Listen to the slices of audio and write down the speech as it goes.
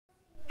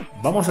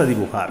Vamos a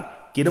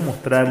dibujar. Quiero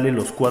mostrarle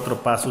los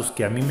 4 pasos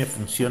que a mí me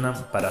funcionan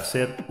para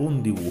hacer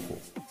un dibujo.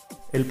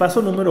 El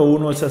paso número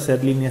 1 es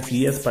hacer líneas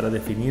guías para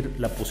definir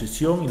la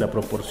posición y la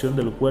proporción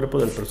del cuerpo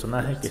del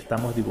personaje que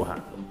estamos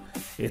dibujando.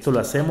 Esto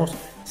lo hacemos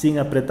sin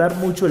apretar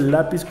mucho el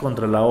lápiz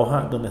contra la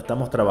hoja donde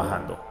estamos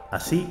trabajando.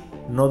 Así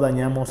no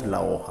dañamos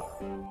la hoja.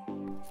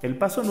 El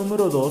paso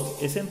número 2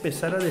 es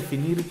empezar a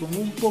definir con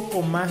un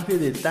poco más de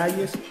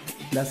detalles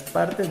las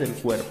partes del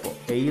cuerpo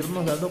e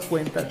irnos dando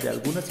cuenta de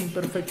algunas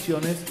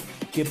imperfecciones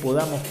que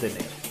podamos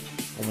tener,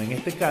 como en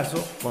este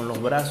caso con los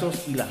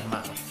brazos y las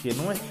manos, que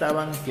no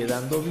estaban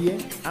quedando bien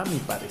a mi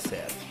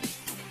parecer.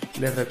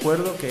 Les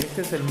recuerdo que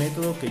este es el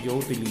método que yo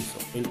utilizo,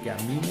 el que a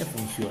mí me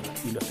funciona,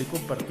 y lo estoy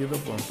compartiendo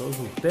con todos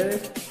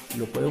ustedes y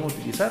lo pueden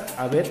utilizar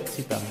a ver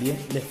si también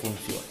les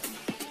funciona.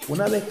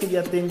 Una vez que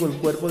ya tengo el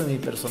cuerpo de mi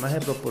personaje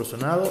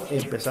proporcionado,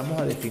 empezamos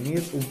a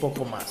definir un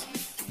poco más,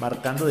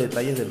 marcando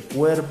detalles del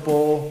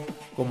cuerpo,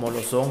 como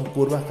lo son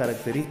curvas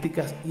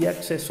características y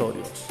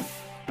accesorios.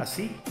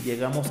 Así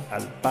llegamos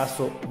al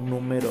paso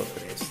número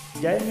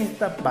 3. Ya en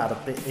esta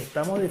parte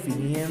estamos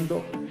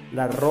definiendo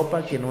la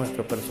ropa que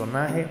nuestro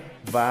personaje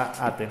va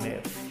a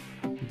tener.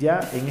 Ya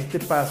en este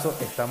paso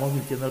estamos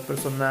vistiendo al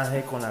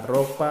personaje con la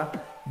ropa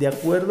de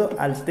acuerdo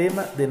al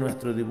tema de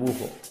nuestro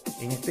dibujo.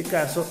 En este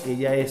caso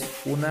ella es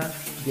una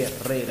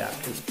guerrera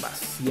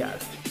espacial.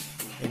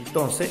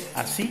 Entonces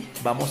así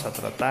vamos a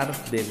tratar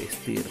de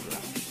vestirla.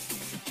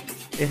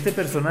 Este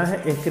personaje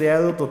es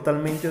creado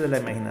totalmente de la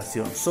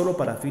imaginación, solo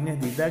para fines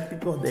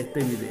didácticos de este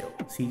video.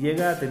 Si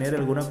llega a tener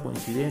alguna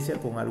coincidencia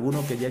con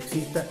alguno que ya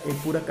exista, es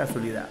pura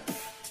casualidad.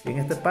 En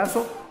este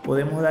paso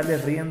podemos darle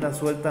rienda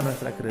suelta a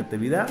nuestra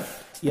creatividad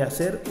y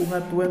hacer un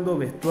atuendo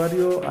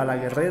vestuario a la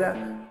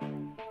guerrera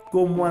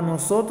como a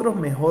nosotros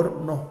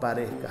mejor nos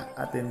parezca,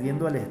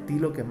 atendiendo al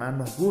estilo que más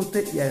nos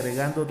guste y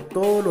agregando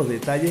todos los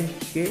detalles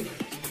que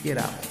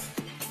queramos.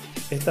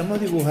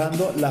 Estamos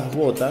dibujando las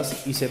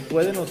botas y se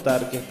puede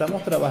notar que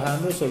estamos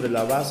trabajando sobre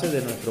la base de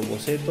nuestro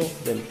boceto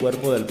del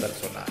cuerpo del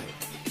personaje.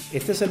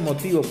 Este es el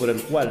motivo por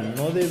el cual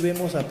no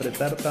debemos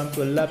apretar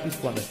tanto el lápiz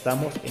cuando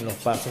estamos en los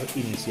pasos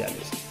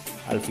iniciales.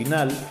 Al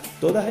final,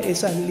 todas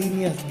esas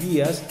líneas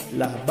guías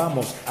las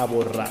vamos a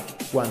borrar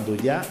cuando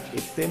ya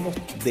estemos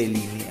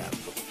delineando.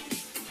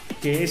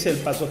 ¿Qué es el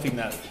paso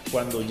final?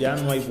 Cuando ya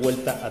no hay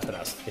vuelta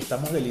atrás.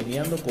 Estamos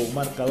delineando con un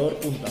marcador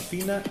punta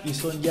fina y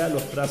son ya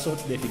los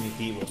trazos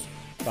definitivos.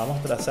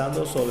 Vamos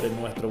trazando sobre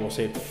nuestro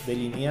boceto,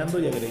 delineando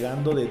y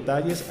agregando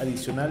detalles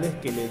adicionales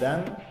que le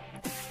dan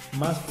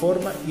más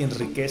forma y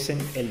enriquecen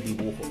el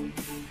dibujo.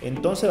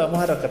 Entonces vamos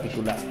a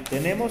recapitular.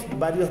 Tenemos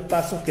varios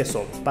pasos que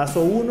son: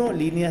 paso 1,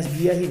 líneas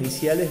guías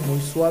iniciales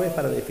muy suaves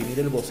para definir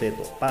el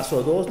boceto.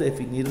 Paso 2,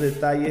 definir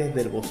detalles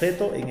del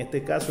boceto, en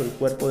este caso el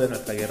cuerpo de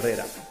nuestra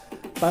guerrera.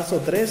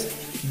 Paso 3,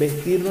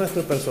 vestir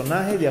nuestro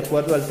personaje de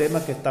acuerdo al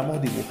tema que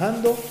estamos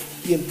dibujando.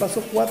 Y el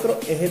paso 4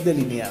 es el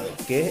delineado,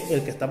 que es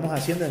el que estamos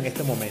haciendo en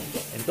este momento.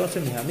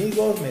 Entonces, mis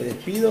amigos, me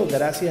despido.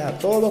 Gracias a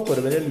todos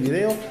por ver el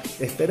video.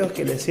 Espero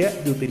que les sea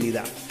de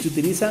utilidad. Si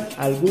utilizan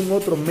algún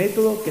otro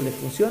método que les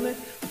funcione,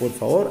 por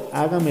favor,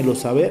 háganmelo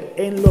saber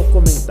en los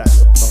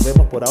comentarios. Nos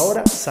vemos por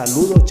ahora.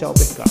 Saludos, chao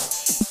pescado.